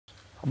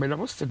I mean, I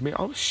must admit,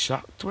 I was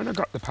shocked when I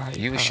got the paper.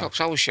 You were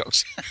shocked? I was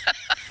shocked.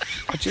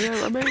 Do you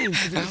know what I mean?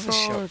 'Cause I it's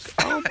was like, shocked.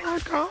 oh my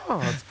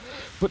God.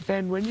 But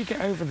then when you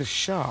get over the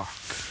shock,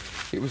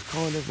 it was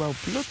kind of, well,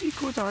 bloody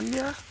good on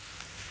you.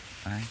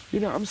 Aye. You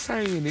know what I'm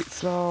saying?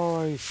 It's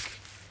like...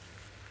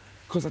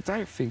 Because I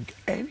don't think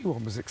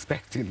anyone was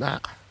expecting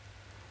that.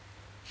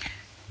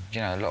 You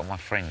know, a lot of my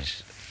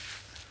friends,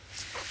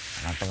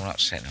 and I don't want to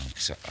upset them,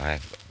 because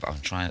I'm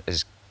trying,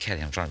 as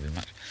Kelly, I'm trying to be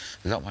much...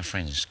 A lot of my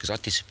friends, because I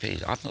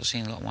disappeared, I've not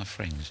seen a lot of my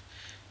friends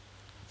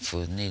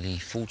for nearly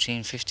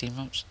 14, 15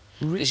 months.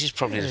 Really? This is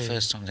probably the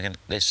first time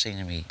they're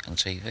seeing me on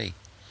TV.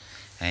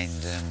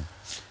 And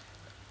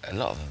a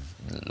lot of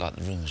them, like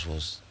the rumours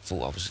was,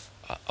 thought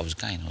I was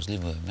gay and I was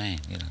living with a man,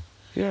 you know.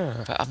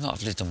 Yeah. But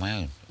I've lived on my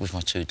own with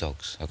my 2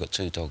 dogs. I've got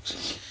 2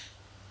 dogs.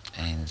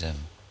 And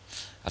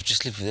I've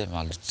just lived with them.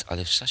 I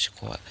lived such a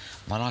quiet...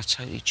 My life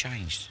totally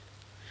changed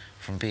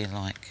from being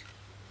like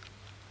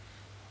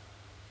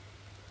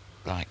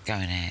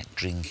going out,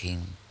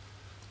 drinking.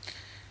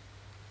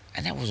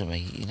 And that wasn't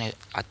me, you know.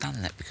 I'd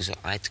done that because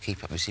I had to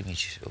keep up this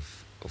image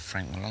of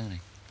Frank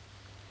Maloney.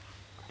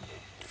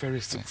 Very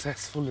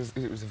successful.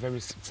 It was a very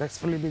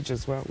successful image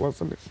as well,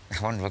 wasn't it?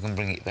 I wonder if I can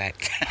bring it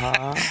back.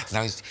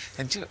 No,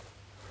 and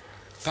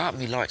part of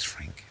me likes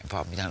Frank, and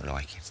part of me don't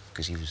like him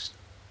because he was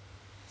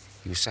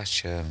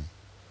such.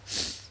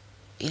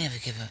 He never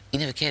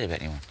cared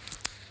about anyone.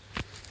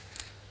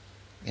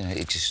 You know,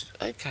 it just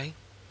okay.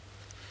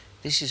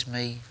 This is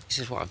me. This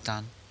is what I've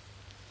done.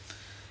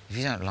 If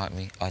you don't like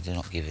me, I do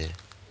not give it.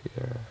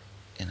 Yeah.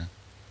 You know,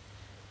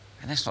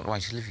 and that's not the way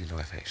to live your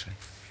life, actually.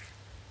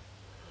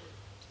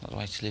 It's not the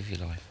way to live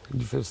your life.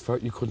 And you first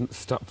thought you couldn't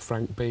stop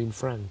Frank being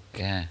Frank.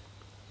 Yeah.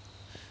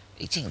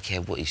 He didn't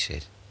care what he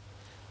said.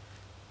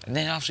 And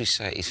then after he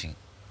said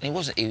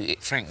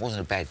it, Frank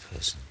wasn't a bad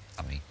person.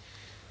 I mean,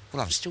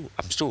 well, I'm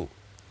still,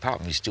 part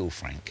of me is still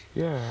Frank.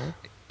 Yeah.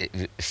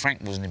 If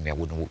Frank wasn't in me, I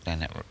wouldn't have walked down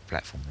that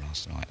platform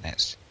last night.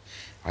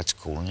 I had to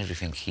call on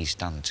everything he's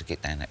done to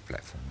get down that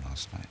platform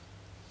last night.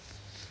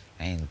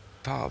 And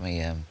part of me,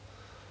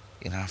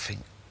 you know, I think,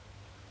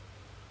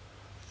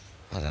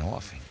 I don't know what I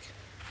think.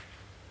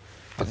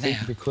 But I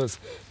think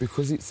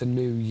because it's a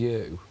new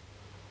you,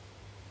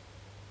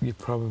 you're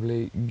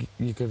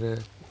gonna...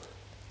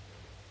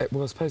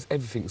 Well, I suppose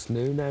everything's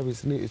new now,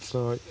 isn't it? It's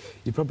like,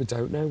 you probably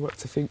don't know what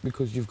to think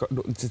because you've got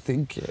nothing to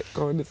think yet,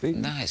 kind of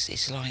thing. No,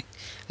 it's like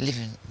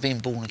being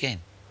born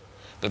again,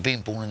 but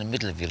being born in the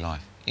middle of your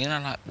life. You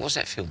know, like, what's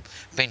that film?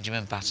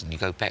 Benjamin Button, you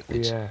go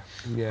backwards. Yeah,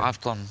 yeah. I've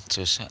gone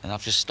to a certain...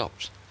 I've just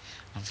stopped.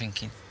 I'm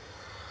thinking...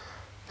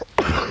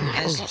 And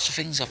there's lots of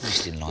things I've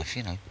missed in life,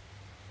 you know.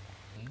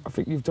 I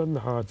think you've done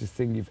the hardest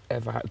thing you've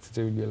ever had to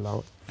do in your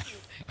life.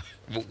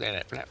 Walk down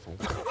that platform.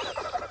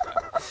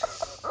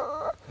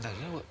 No,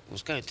 you know what? I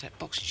was going to that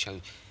boxing show,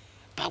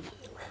 but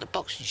the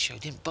boxing show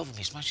didn't bother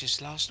me as much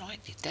as last night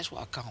did. That's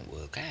what I can't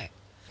work out.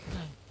 No,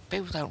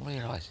 people don't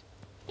realise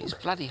it's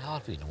bloody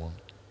hard being a woman.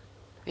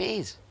 It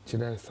is. Do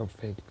you know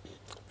something?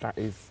 That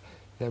is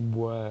them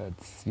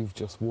words you've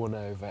just won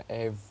over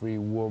every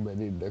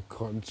woman in the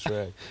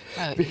country.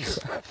 No,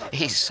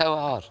 it's so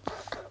hard.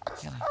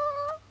 You know.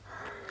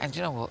 And do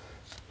you know what?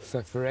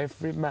 So for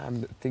every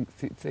man that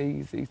thinks it's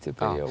easy to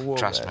be a woman...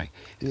 trust me.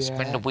 Yeah.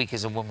 Spend a week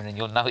as a woman and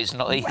you'll know it's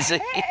not easy.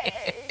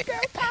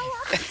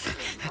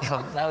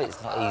 You'll know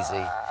it's not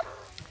easy.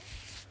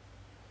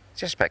 It's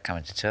just about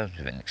coming to terms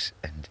with it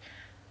and,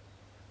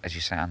 as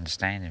you say,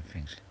 understanding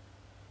things.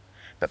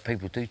 But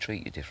people do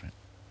treat you different.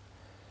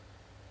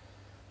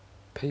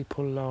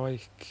 People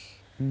like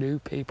new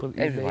people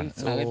you Everyone, meet,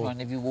 no,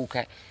 everyone, if you walk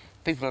out,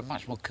 people are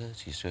much more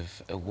courteous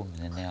with a woman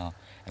than they are,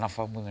 and I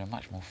find women are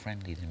much more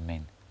friendly than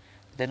men.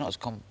 They're not as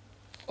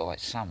like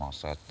some are,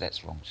 so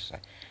that's wrong to say,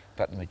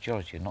 but the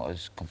majority are not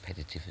as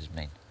competitive as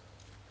men.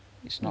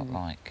 It's not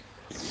like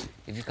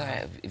if you go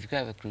out with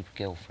a group of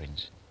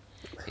girlfriends,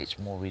 it's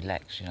more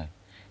relaxed, you know.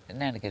 And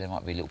now and again there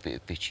might be a little bit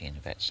of bitching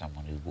about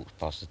someone who walks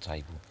past the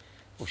table.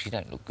 Well, she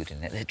don't look good in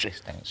that. Their dress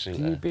don't suit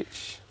her. Do you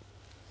bitch?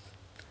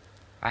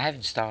 I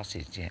haven't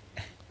started yet,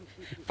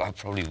 but I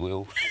probably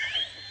will.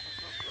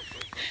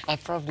 I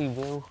probably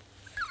will.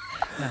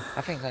 No,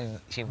 I think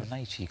human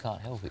nature, you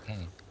can't help it, can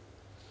you?